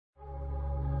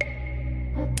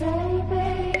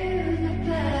Baby, you're the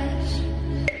best.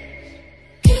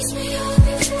 Kiss me on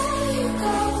before you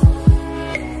go.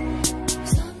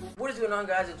 What is going on,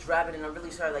 guys? It's Rabbit, and I'm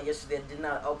really sorry that yesterday I did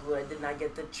not upload. I did not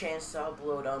get the chance to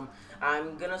upload.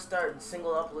 I'm gonna start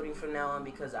single uploading from now on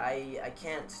because I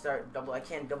can't double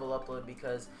upload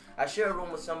because I share a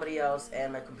room with somebody else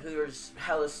and my computer's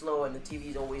hella slow and the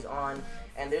TV's always on,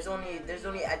 and there's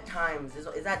only at times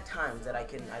that I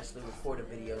can actually record a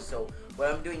video. So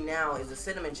what I'm doing now is a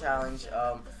cinnamon challenge.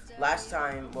 Last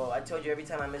time, well, I told you every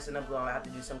time I miss an upload I have to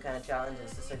do some kind of challenge, and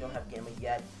since I don't have Gamma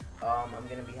yet, I'm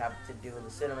gonna be happy to do the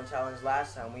cinnamon challenge.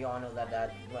 Last time, we all know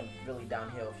that went really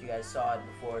downhill. If you guys saw it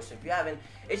before, so if you haven't,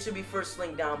 it should be first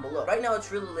link down below. Right now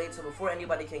it's really late, so before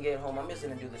anybody can get home, I'm just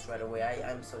gonna do this right away.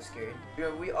 I'm so scared.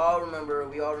 We all remember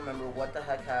what the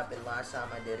heck happened last time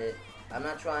I did it. I'm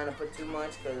not trying to put too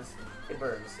much because it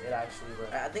burns. It actually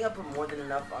burns. I think I put more than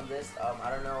enough on this. I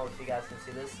don't know if you guys can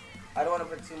see this. I don't want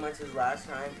to put too much as last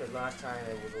time because last time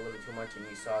it was a little too much and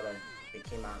you saw that it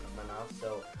came out of my mouth.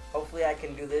 So hopefully I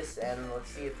can do this, and let's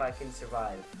see if I can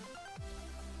survive.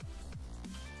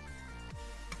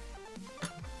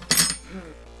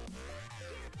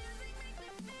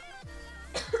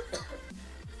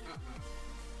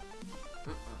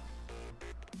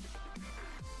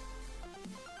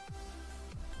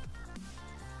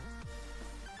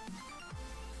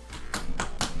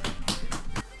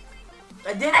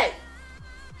 I did it!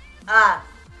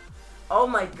 Oh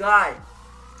my god.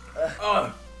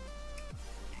 I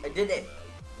did it.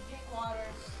 Drink water.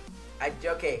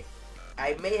 Okay.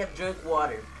 I may have drank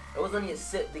water. It was only a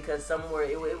sip because somewhere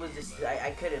it was just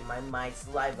I couldn't. My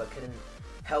saliva couldn't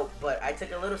help. But I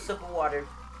took a little sip of water,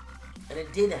 and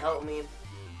it did help me.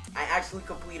 I actually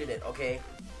completed it. Okay,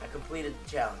 I completed the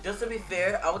challenge. Just to be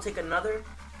fair, I will take another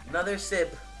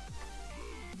sip,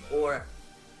 or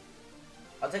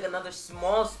I'll take another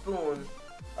small spoon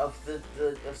of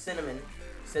of cinnamon,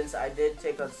 since I did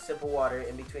take a sip of water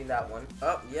in between that one.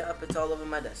 Oh, yep, it's all over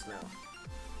my desk now.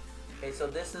 Okay, so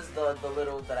this is the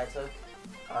little that I took.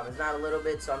 It's not a little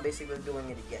bit, so I'm basically doing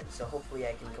it again. So hopefully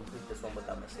I can complete this one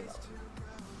without messing up.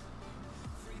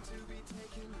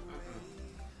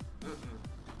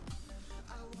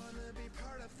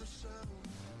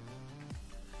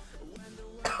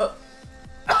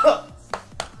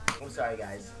 I'm sorry,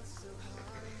 guys.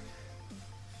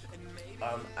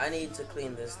 I need to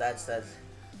clean this. That's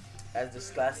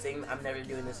disgusting. I'm never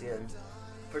doing this again.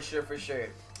 For sure.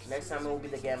 Next time it will be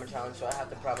the Gamma challenge, so I have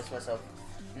to promise myself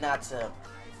not to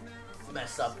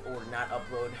mess up or not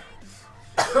upload.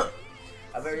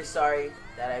 I'm very sorry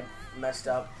that I messed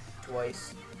up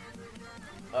twice.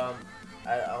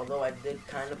 Although I did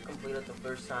kind of complete it the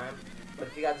first time. But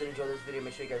if you guys did enjoy this video,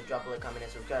 make sure you guys drop a like, comment,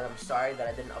 and subscribe. I'm sorry that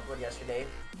I didn't upload yesterday.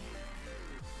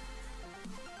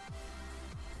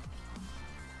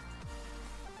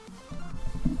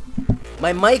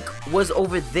 My mic was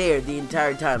over there the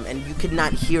entire time, and you could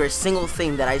not hear a single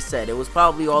thing that I said. It was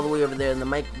probably all the way over there, and the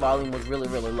mic volume was really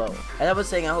low. As I was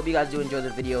saying, I hope you guys do enjoy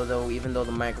the video, though, even though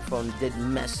the microphone did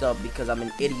mess up because I'm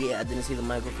an idiot. I didn't see the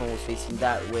microphone was facing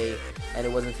that way, and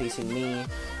it wasn't facing me,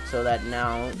 so that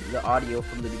now the audio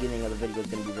from the beginning of the video is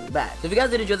going to be really bad. So if you guys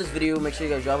did enjoy this video, make sure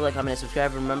you guys drop a like, comment, and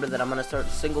subscribe. Remember that I'm going to start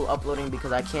single uploading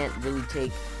because I can't really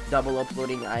take double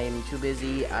uploading. I am too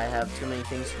busy. I have too many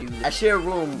things to do. I share a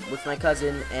room with my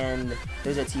cousin, and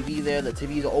there's a TV there. The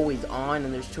TV is always on,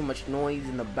 and there's too much noise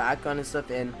in the background and stuff,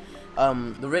 and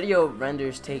the video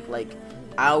renders take like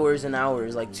hours and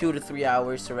hours, like 2 to 3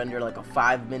 hours to render like a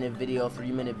 5-minute video,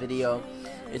 3-minute video.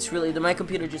 It's really, my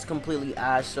computer just completely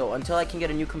ass, so until I can get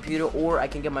a new computer or I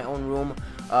can get my own room,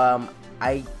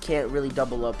 I can't really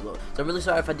double upload. So I'm really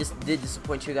sorry if I just did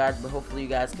disappoint you guys, but hopefully you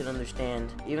guys can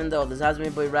understand. Even though this has been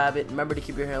your boy Rabbit, remember to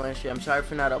keep your hairline straight. I'm sorry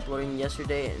for not uploading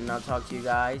yesterday, and I'll talk to you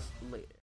guys